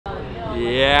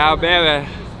Yeah, baby.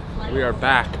 We are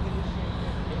back.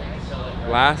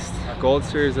 Last Gold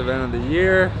Series event of the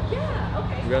year.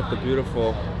 We got the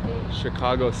beautiful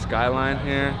Chicago skyline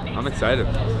here. I'm excited.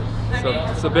 So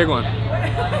it's a big one.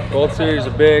 Gold Series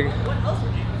are big.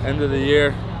 End of the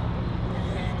year.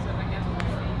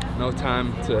 No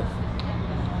time to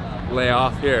lay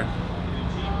off here.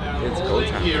 It's go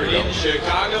time. Here in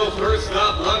Chicago, first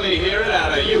up, let me hear it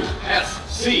out of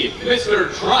USC,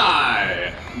 Mr.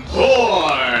 Try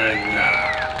Born.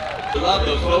 You love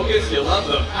the focus, you love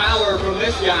the power from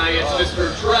this guy. It's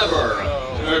Mr. Trevor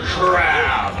the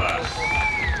Crab.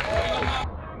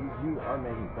 You are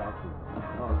making sausage.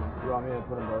 Oh, you want me to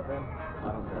put them both in?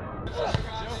 I don't care.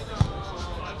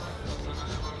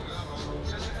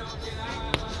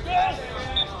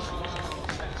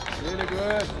 Really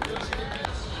good.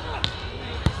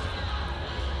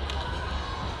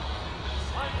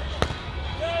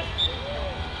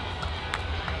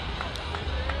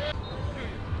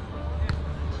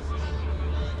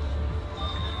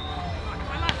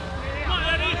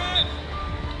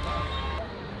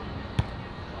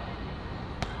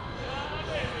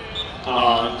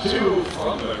 On two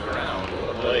from the ground. What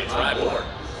a play, Try Born.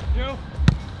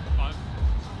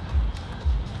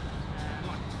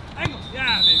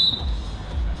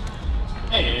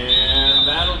 And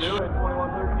that'll do it.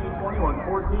 21-13,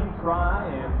 21-14 try,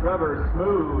 and Trevor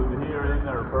Smooth here in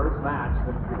their first match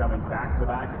since becoming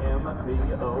back-to-back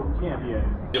MVO champions.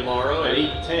 Tomorrow at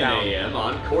 8:10 a.m.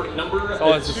 on court number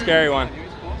Oh, it's a scary one.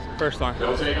 First one.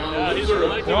 They'll take on the loser of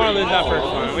Don't want to lose that first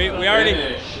one. We already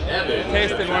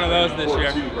tasted one of those this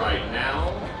year. Right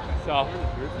now. So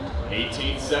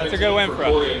 18-17. that's a good win for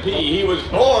us. He was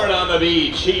born on the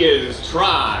beach. He is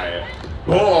Try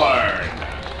Born.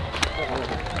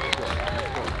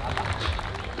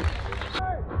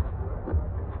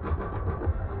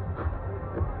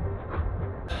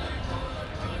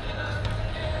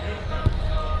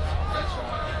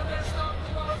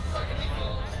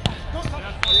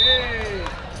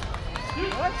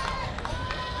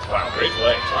 Wow, great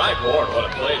play. Try Born. What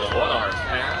a play. The one-arm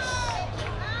pass.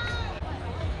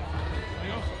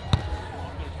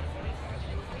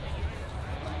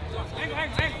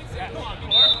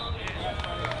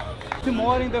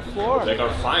 More in the floor. Take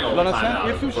our final timeout.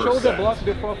 If you show the block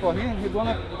before for him, he's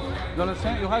gonna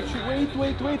understand. You have to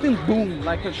wait, and boom,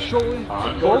 like a showing.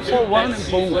 Go for one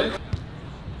and boom.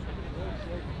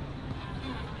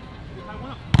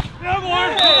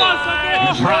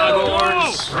 Try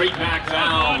Born straight back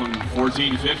down.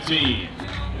 14-15.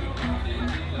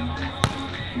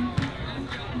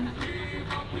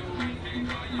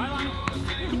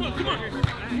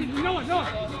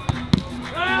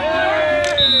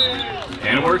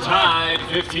 And we're tied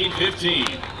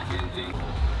 15-15.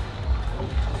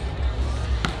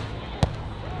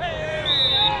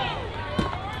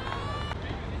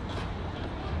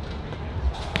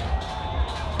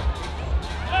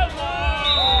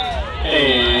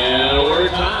 And we're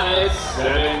tied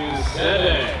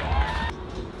 7-7.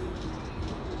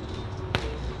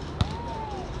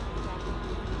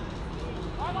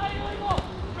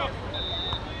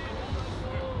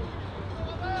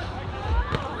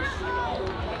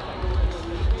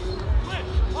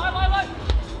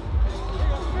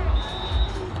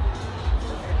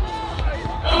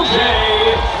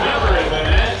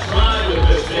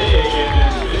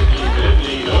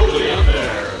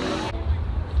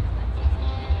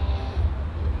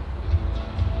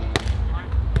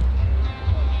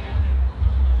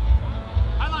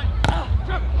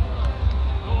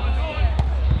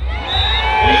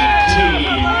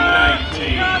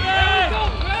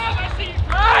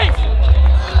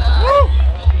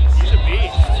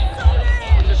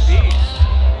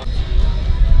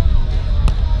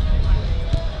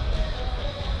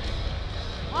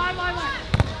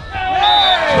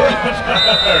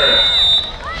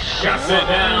 Shuts it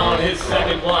down, his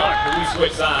second block. We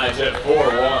switch sides at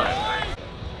 4-1.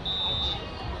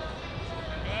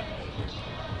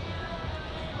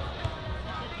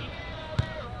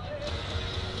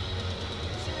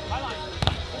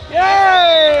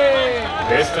 Yay!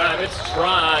 This time it's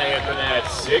Try at the net,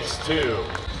 6-2.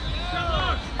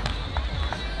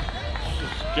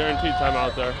 Guaranteed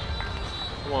timeout there.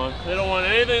 Come on. They don't want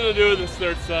anything to do with this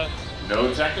third set.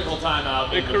 No technical timeout.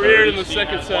 They careered in the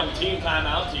second set. One team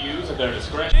timeout to use at their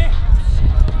discretion.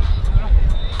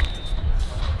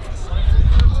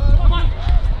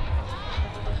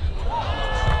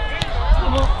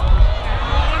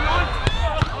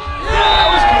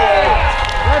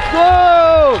 Let's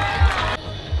go!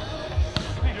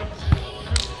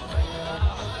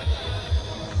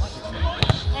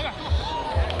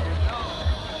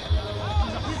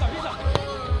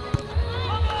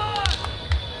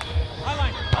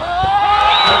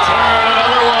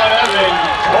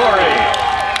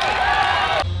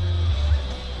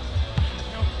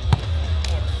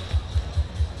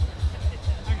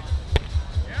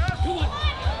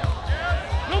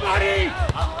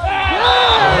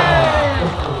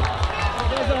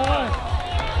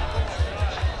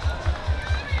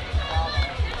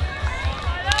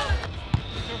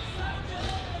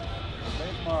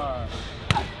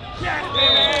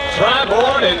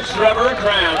 Tryborn and Trevor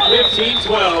Crown,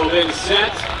 15-12 in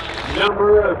set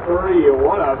number 3.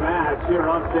 What a match here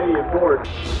on Stadium Court.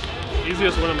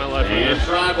 Easiest win of my life. And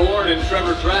Tryborn and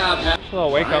Trevor Trav have a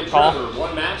little wake-up call.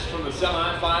 One match from the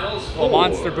semifinals. A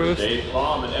monster boost. I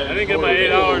didn't get my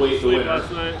 8 hours of sleep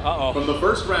last night. Uh-oh. From the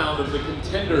first round of the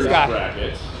contenders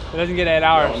bracket. He doesn't get 8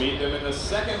 hours. They'll meet them in the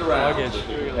second round of the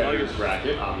contenders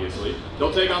bracket, obviously.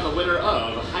 They'll take on the winner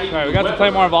of Height. Right, we got to play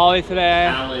more volley today.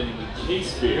 Alan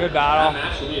Casey. Good battle. That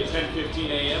match will be at 10:15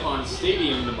 a.m. on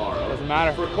Stadium tomorrow. Doesn't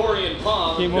matter. For Corey and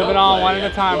Palm, keep moving on one at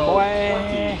a time,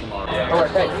 boy.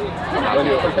 Alright, hey, want to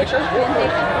do a quick picture? Sure,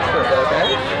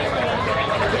 okay?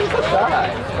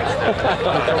 Alright.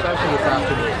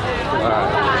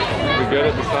 We good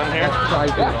at the sun here? Try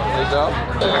to. There you go.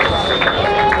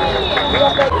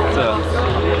 It's a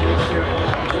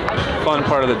fun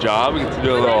part of the job. We get to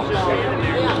do a little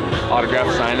autograph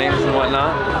signings and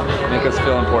whatnot. Make us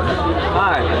feel important.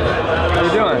 Hi, how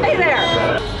you doing? Hey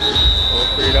there.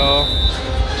 Frito.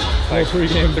 Like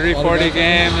 3:40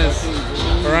 game is,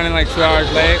 we're running like 2 hours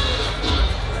late.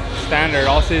 Standard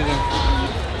all season.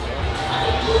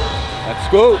 Let's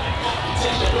go.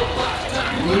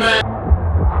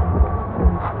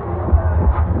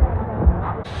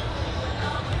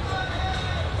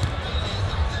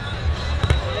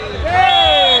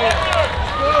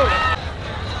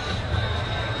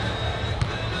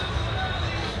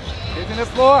 He's in the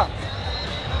floor.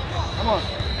 Come on.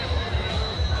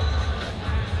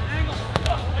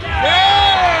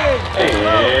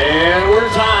 And we're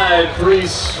tied 3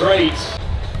 straight.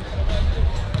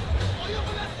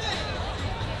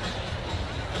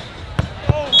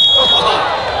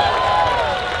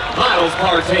 Miles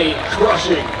Partey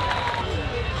crushing.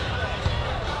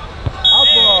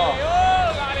 Outlaw.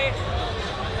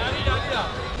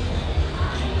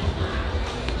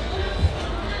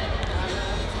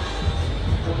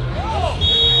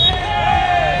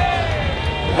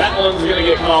 That one's gonna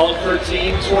get called for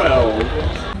Team 12.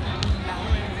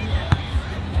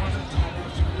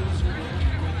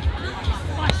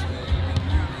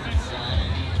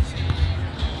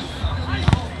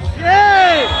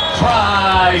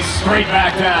 Try straight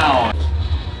back down.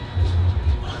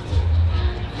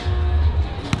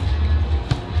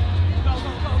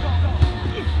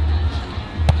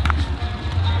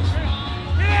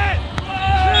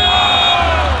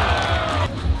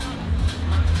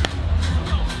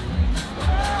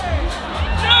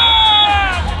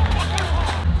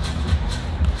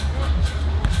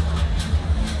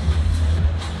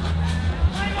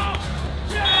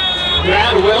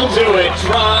 That will do it.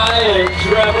 Try and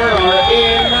Trevor are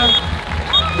in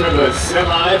to the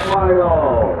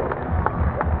semifinal.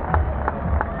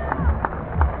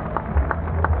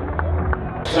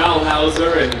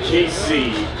 Talhauser and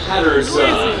Casey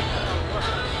Patterson.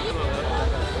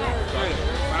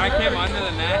 When I came under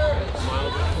the net,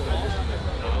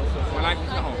 when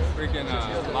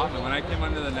I came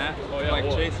under the net, like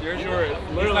Chase, you were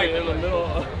literally like, in the middle.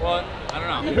 Well, I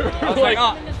don't know. You're I was like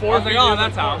like, oh,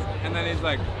 that's out. out. And then he's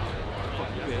like, fuck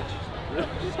you, bitch.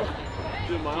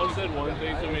 Dude, Miles said one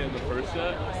thing to me in the first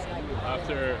set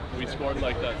after we scored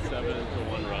like that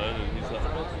 7-1 run, and he's like,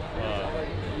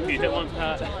 he hit one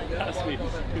past me.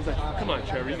 He's like, come on,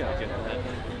 Trevor, you gotta get that.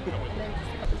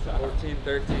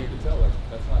 14-13.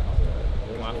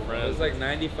 My It friend. was like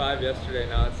 95 yesterday,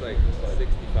 now it's like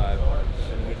 65.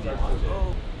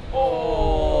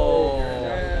 Oh.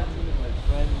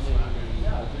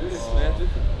 Smith.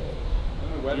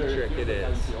 Dietrich it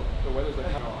is.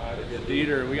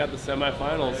 Dieter, we got the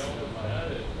semifinals.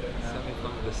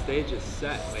 The stage is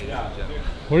set, ladies and gentlemen.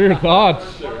 What are your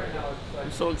thoughts?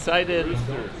 I'm so excited.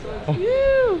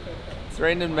 Woo! It's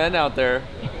raining men out there.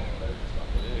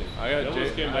 I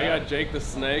got Jake the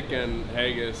Snake and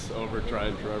Haggis over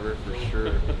trying Trevor for sure.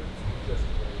 A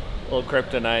little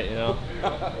kryptonite, you know.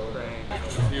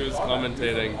 He was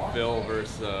commentating Phil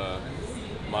versus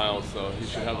Miles, so he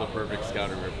should have the perfect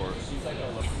scouting report.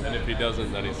 And if he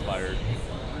doesn't, then he's fired.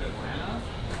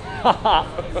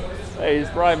 Hey,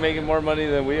 he's probably making more money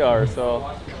than we are, so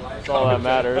that's all that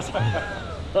matters.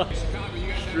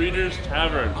 Streeter's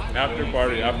Tavern after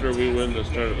party after we win this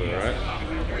tournament, right?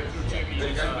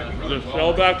 The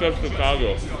Shellback of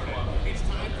Chicago.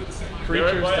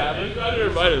 Preacher's Tavern? You guys are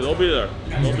invited. They'll be there.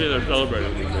 They'll be there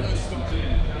celebrating with me.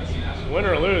 Win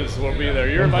or lose, we'll be there.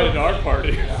 You're invited to our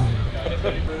party.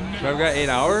 I've got 8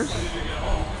 hours.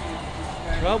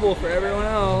 Trouble for everyone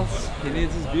else. He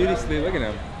needs his beauty sleep. Look at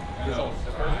him.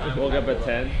 Woke up at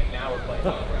 10.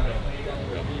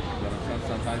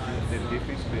 Sometimes the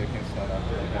defense player can set up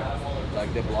like that.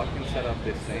 Like the block can set up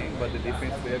the same, but the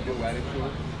defense player be ready to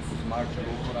smart to go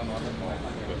for another ball.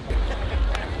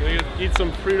 Gonna eat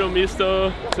some Frito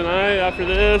misto tonight after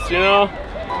this, you know?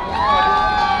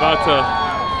 About to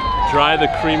dry the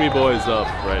creamy boys up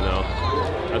right now.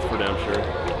 That's for damn sure.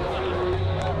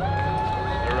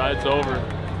 The ride's over.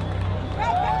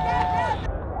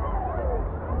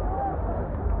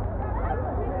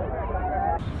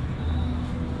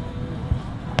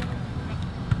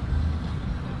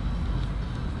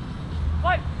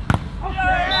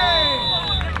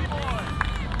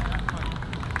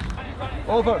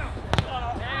 Over.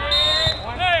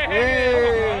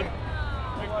 Hey.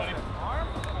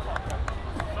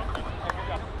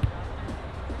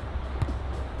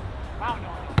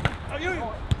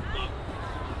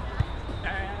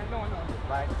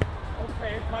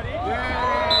 Okay, buddy.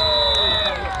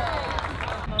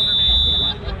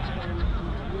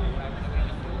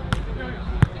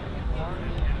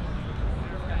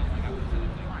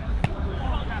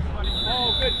 Oh,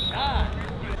 good shot.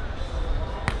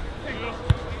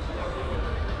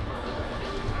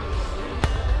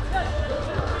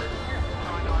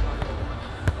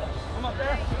 I'm up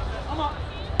there. I'm up.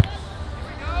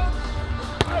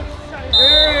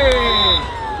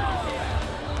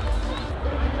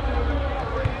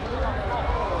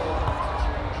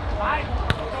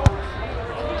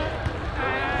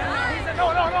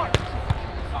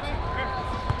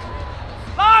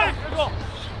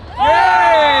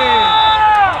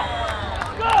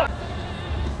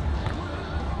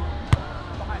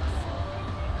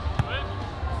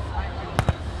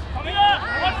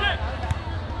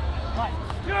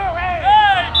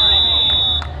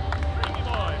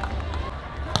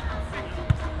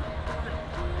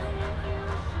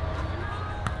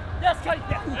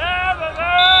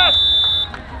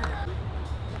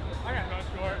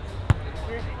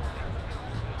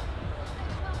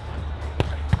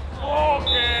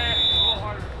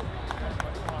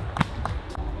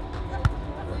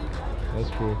 That's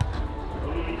cool.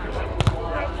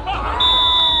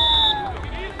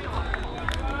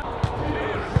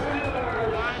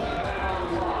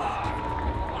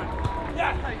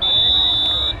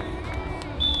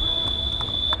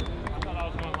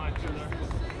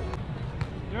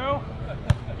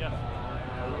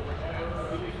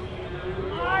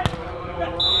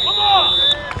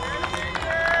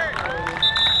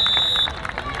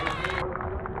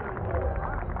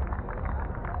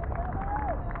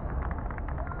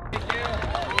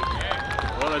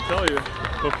 What did I tell you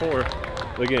before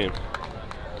the game?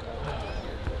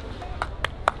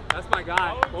 That's my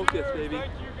guy. Focus, baby.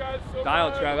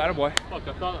 Dial, Trav. Attaboy. Fuck,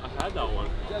 I thought I had that one.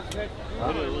 I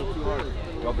did it a little too hard.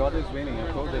 Your brother's winning.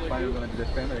 I told the final gonna be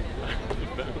defender.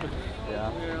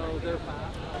 Yeah.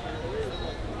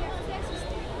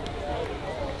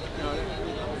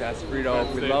 That's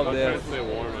Frito. We love I'm this. trying to stay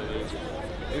warm, I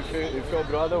think. If your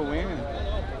brother wins,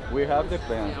 we have the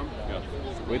plan. Yeah.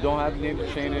 We don't have need to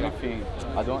change anything.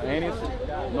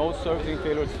 No surfing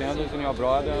failure standards in your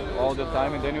brother all the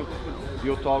time, and then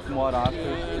you talk more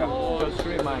after. Just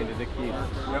remind the kids.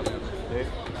 Yep. Okay?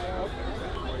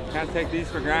 Can't take these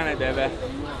for granted, baby.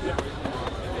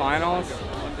 Finals,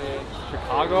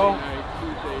 Chicago,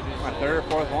 my third or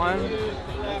fourth one.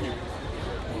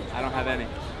 I don't have any.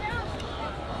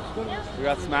 We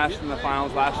got smashed in the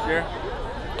finals last year.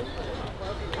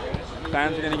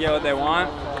 Fans are gonna get what they want.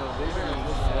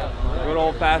 Good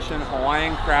old-fashioned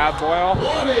Hawaiian crab boil.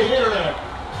 That's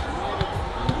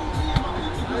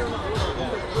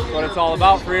what it's all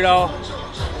about, Frito.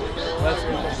 Let's go.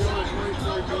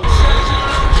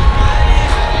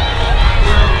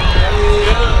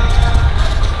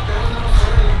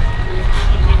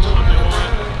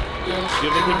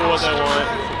 Give the people what they want.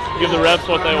 Give the reps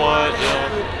what they want. You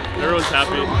know, everyone's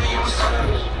happy.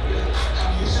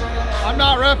 I'm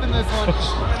not repping this one.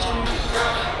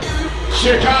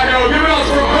 Chicago, give it up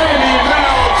for Baby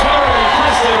Mel, Terry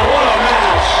Kristen. What a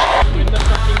match!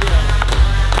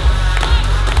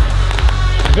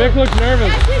 Vic looks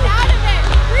nervous. She's out of it.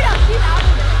 Frito, she's out of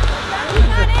it. She's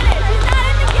not in it. She's not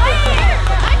in the game.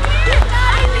 She's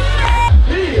not in the game.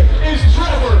 He is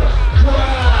Trevor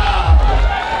Crab.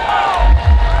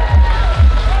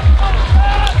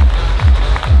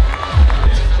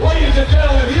 Ladies and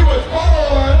gentlemen, he was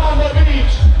born on the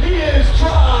beach. He is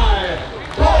Tri-Born.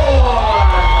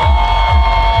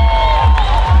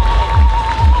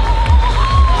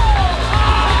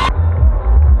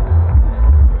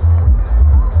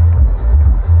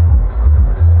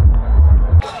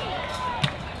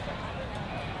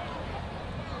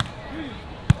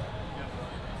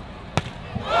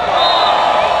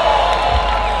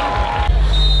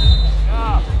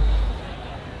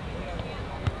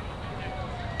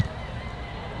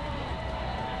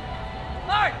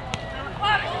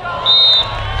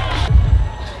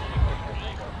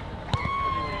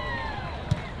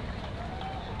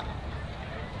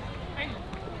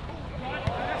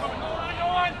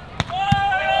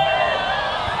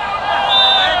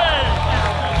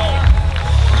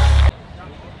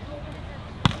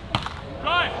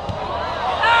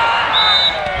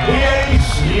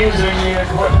 using the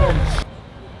equipment.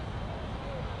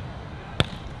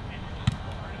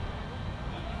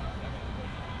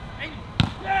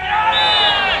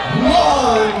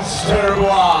 Monster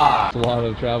block! It's a lot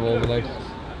of travel. Like,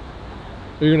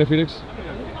 are you gonna Phoenix?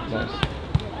 Nice.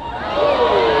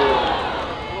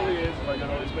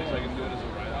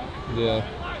 Yeah.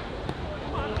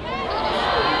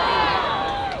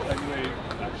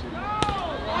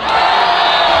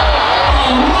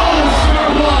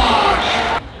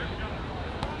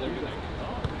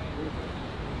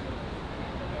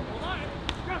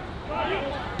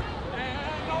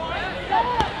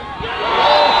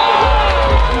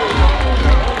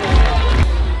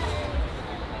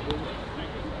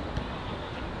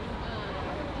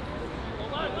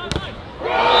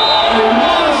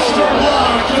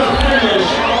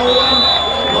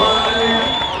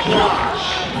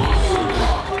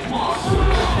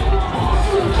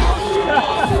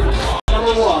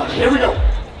 Here we go.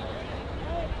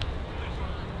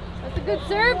 That's a good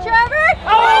serve, Trevor.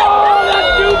 Oh,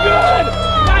 that's too good.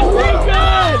 That's too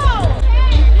good.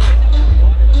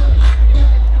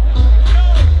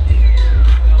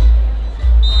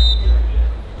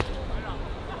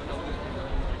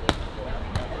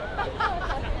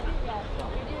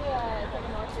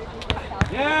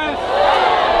 Yes.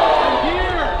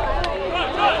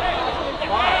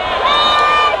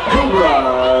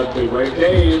 Cobra, Big Wave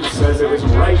Dave says it was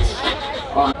right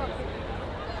on.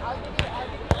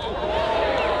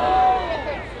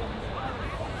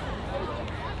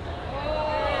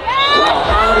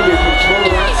 How do you control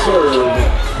that serve?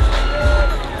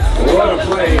 What a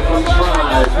play from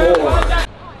Try for.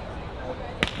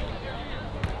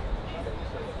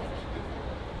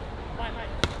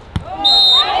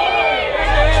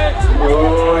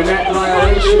 Oh, net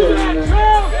violation.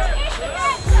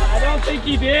 I don't think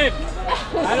he did.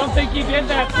 I don't think he did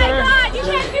that, Oh sir. my God, you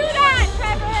can't do that,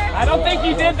 Trevor. I don't think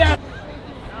he did that.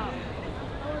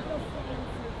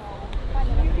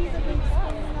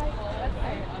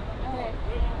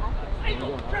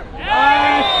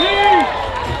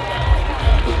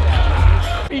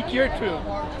 Speak your truth.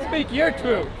 Speak your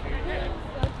truth.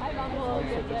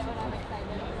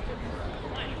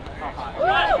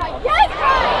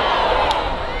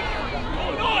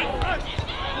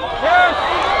 Yes,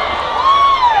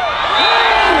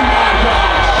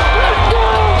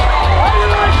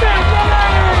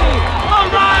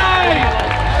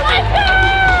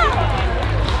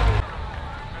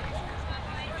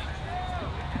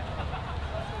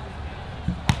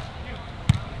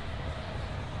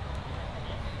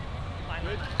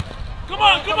 Come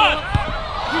on, come on!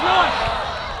 Keep going!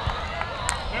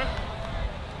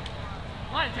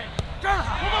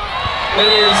 It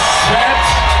is set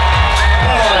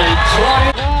by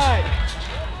 20.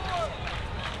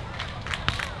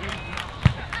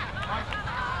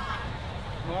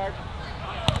 Mark.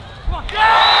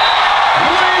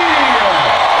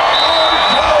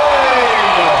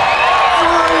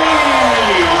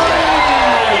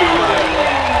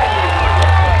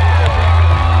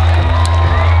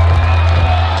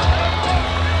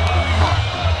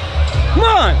 Come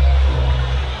on!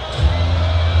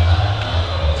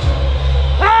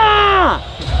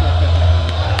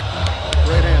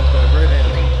 Great hands, bud. Great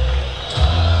hands.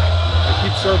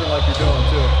 Keep serving like you're doing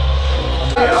too.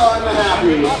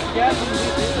 Unhappy.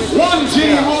 One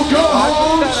team will go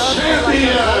home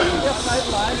champions.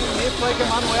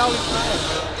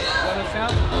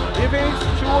 Even it's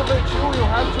 2-over-2, you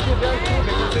have to be there too,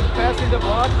 because it's passing the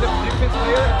box, the defense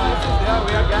player passes there,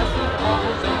 we are guessing all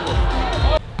those angles.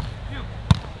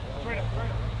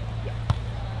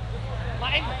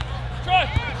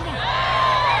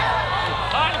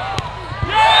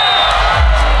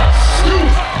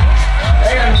 Scoop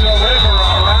and deliver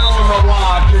around the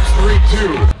block. It's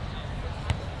 3-2.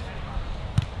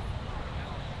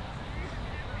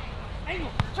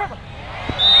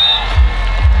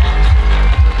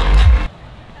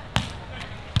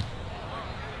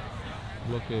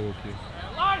 Okay.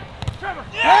 Trevor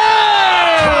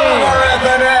at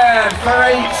the net for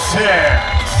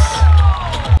 8-6.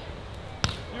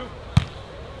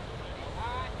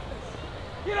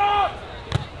 Get up!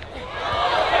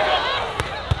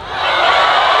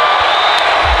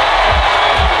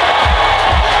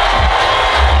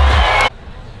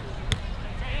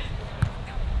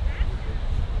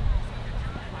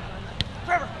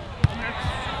 Trevor!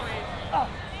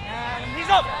 And he's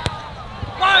up!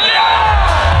 Fine!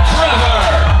 Trevor!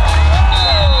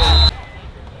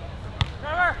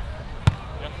 Trevor!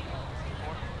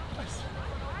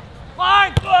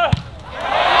 Fine!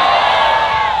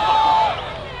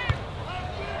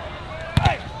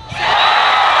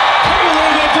 Taylor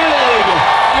the dig!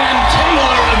 And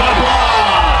Taylor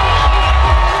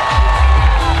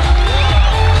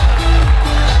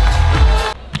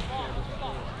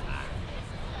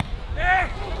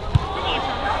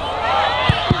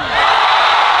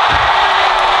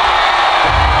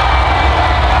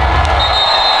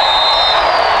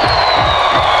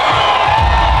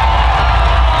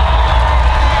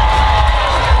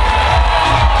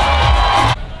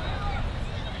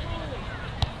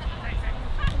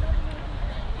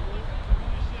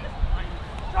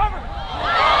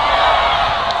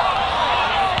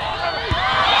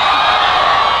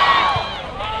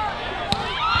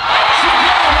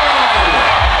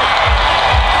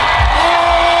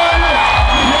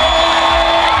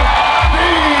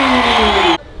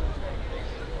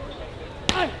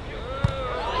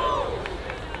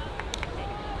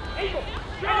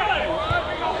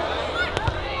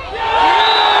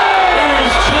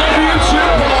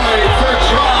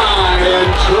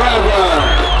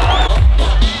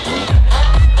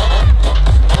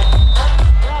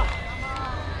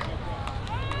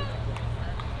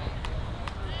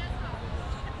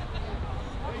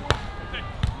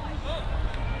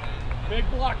Big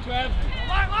block, Trev.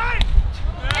 Line!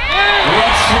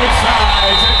 Let's switch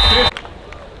sides.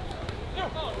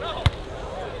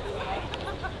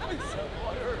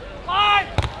 Line.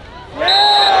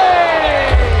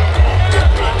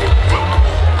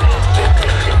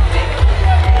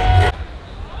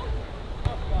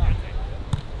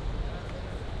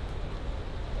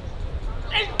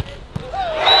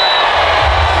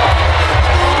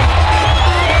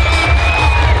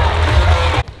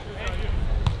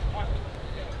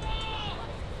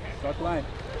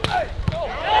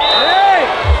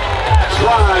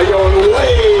 Try going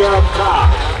way up top.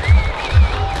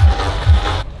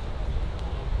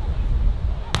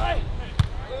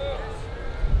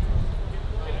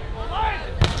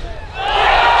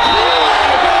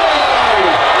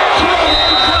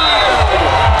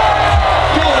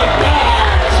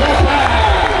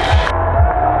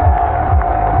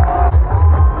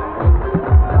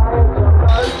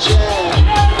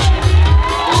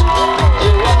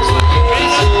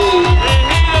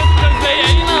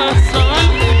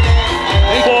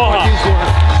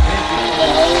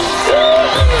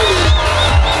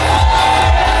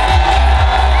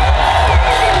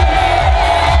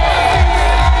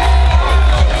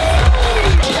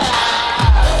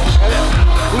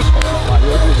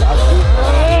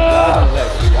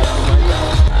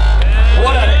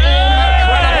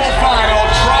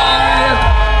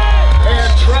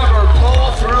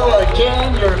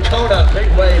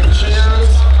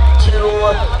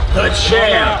 The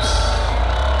champs.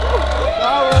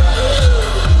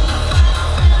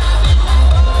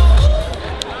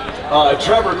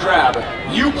 Trevor Crabb,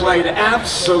 you played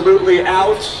absolutely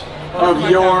out of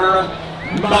your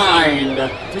mind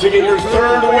to get your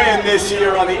third win this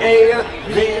year on the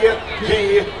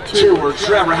AVP Tour.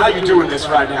 Trevor, how you doing this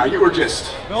right now? You were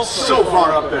just so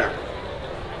far up there.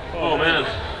 Oh man,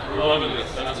 we're loving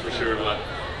this, that's for sure. But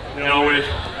you know,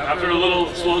 after a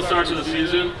little slow start to the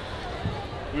season,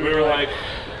 we were like,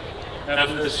 F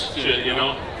this shit, you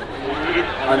know?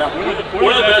 I know.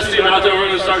 We're the best team out there, we're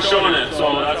going to start showing it.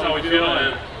 So that's how we feel,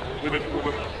 and I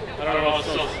don't know what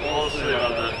else to say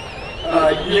about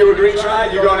that. You agree,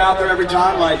 Tri? You going out there every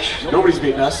time like nobody's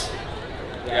beating us?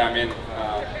 Yeah, I mean,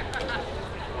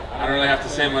 I don't really have to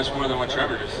say much more than what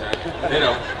Trevor just said.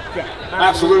 Ditto.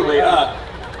 Absolutely.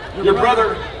 Your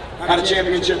brother had a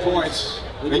championship points,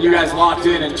 then you guys locked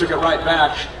in and took it right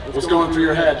back. What's going through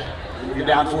your head? You're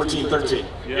down 14-13.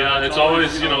 Yeah, it's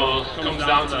always, you know, comes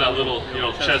down to that little, you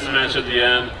know, chess match at the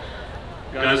end.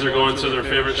 Guys are going to their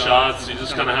favorite shots. You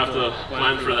just kind of have to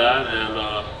plan for that, and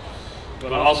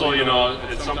but also, you know,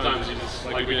 it's sometimes you just,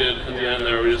 like we did at the end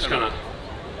there, we just kind of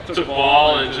took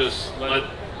ball and just let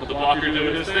the blocker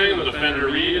do his thing, the defender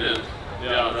read, and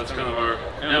yeah, that's kind of our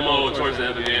MO towards the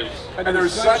end of the games. And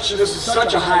this is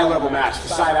such a high level match. The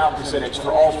side out percentage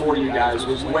for all four of you guys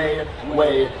was way,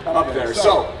 way up there.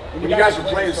 So when you guys were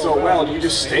playing so well, do you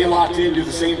just stay locked in, do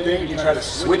the same thing? Do you try to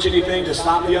switch anything to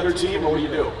stop the other team, or what do you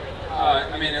do?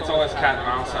 I mean, it's always cat and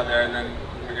mouse out there, and then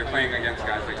when you're playing against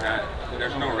guys like that,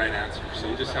 there's no right answer. So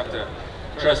you just have to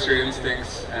trust your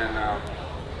instincts and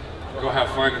go have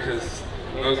fun, because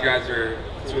those guys are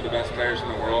two of the best players in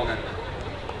the world, and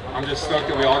I'm just stoked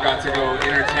that we all got to go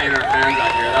entertain our fans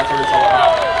out here. That's what it's all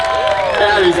about.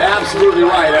 That is absolutely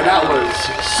right, and that was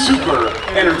super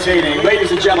entertaining.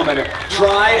 Ladies and gentlemen,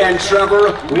 Tri and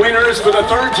Trevor, winners for the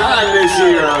third time this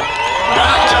year.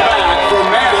 Back to back from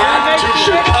Manhattan to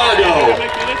Chicago.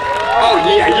 Oh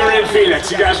yeah, you're in Phoenix.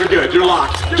 You guys are good. You're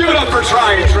locked. Give it up for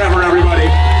Tri and Trevor,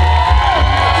 everybody.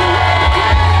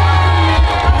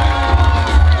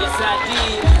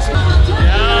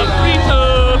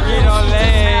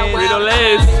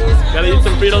 Gotta eat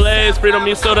some Frito Lays, Frito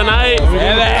Misto tonight.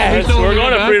 We're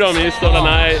going to Frito Misto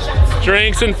tonight.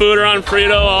 Drinks and food are on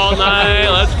Frito all night.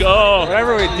 Let's go.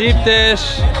 Whatever we deep dish,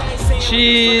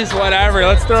 cheese, whatever.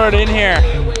 Let's throw it in here.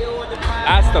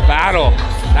 That's the battle.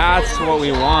 That's what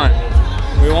we want.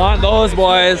 We want those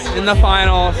boys in the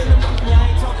finals.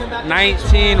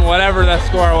 19, whatever the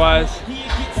score was.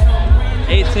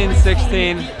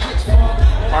 18-16.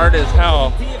 Hard as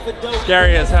hell.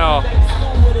 Scary as hell.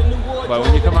 But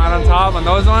when you come out on top on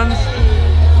those ones,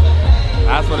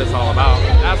 that's what it's all about.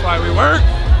 That's why we work.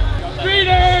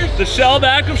 Streeters! The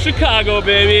Shellback of Chicago,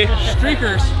 baby.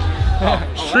 Streakers.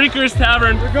 Streakers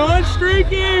Tavern. We're going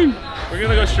streaking. We're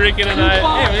gonna go streaking tonight.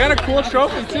 Hey, we got a cool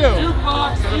trophy too.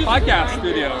 For the podcast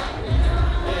studio.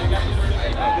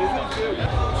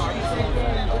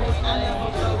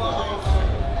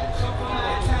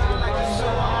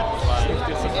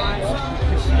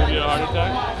 Give you a heart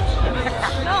attack?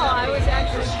 No, I was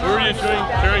actually. Who were you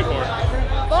cheering for?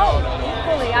 Both,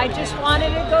 equally. I just wanted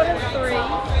to go to 3,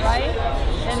 right?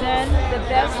 And then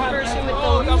best person with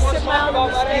the least amount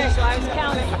of mistakes, so I was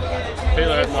counting.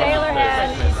 Taylor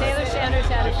Sanders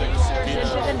had a few serves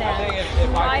into the net.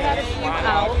 I had a few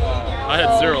out. I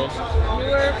had 0.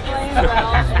 You were playing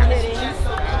well and hitting.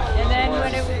 And then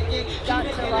when it got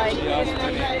to like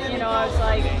 50, you know, I was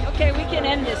like, okay, we can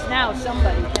end this now,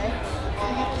 somebody, okay?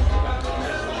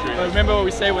 But remember what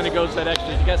we say when it goes that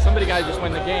extra. You got somebody got to just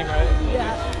win the game, right?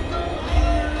 Yeah.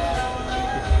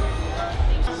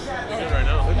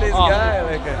 This guy,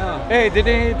 like hey,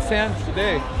 didn't eat sand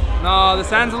today? No, the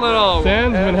sand's a little.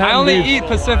 Sand's I only Beach. eat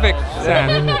Pacific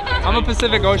sand. I'm a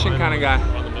Pacific Ocean kind of guy.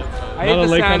 I Not eat a the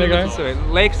lake sand kinda in the guy? Pacific.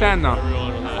 Lake sand, no.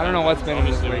 I don't know what's been in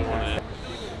this lake.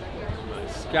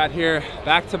 Got here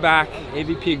back-to-back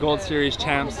AVP Gold Series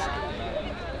champs.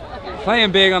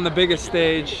 Playing big on the biggest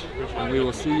stage, and we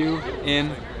will see you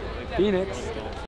in Phoenix.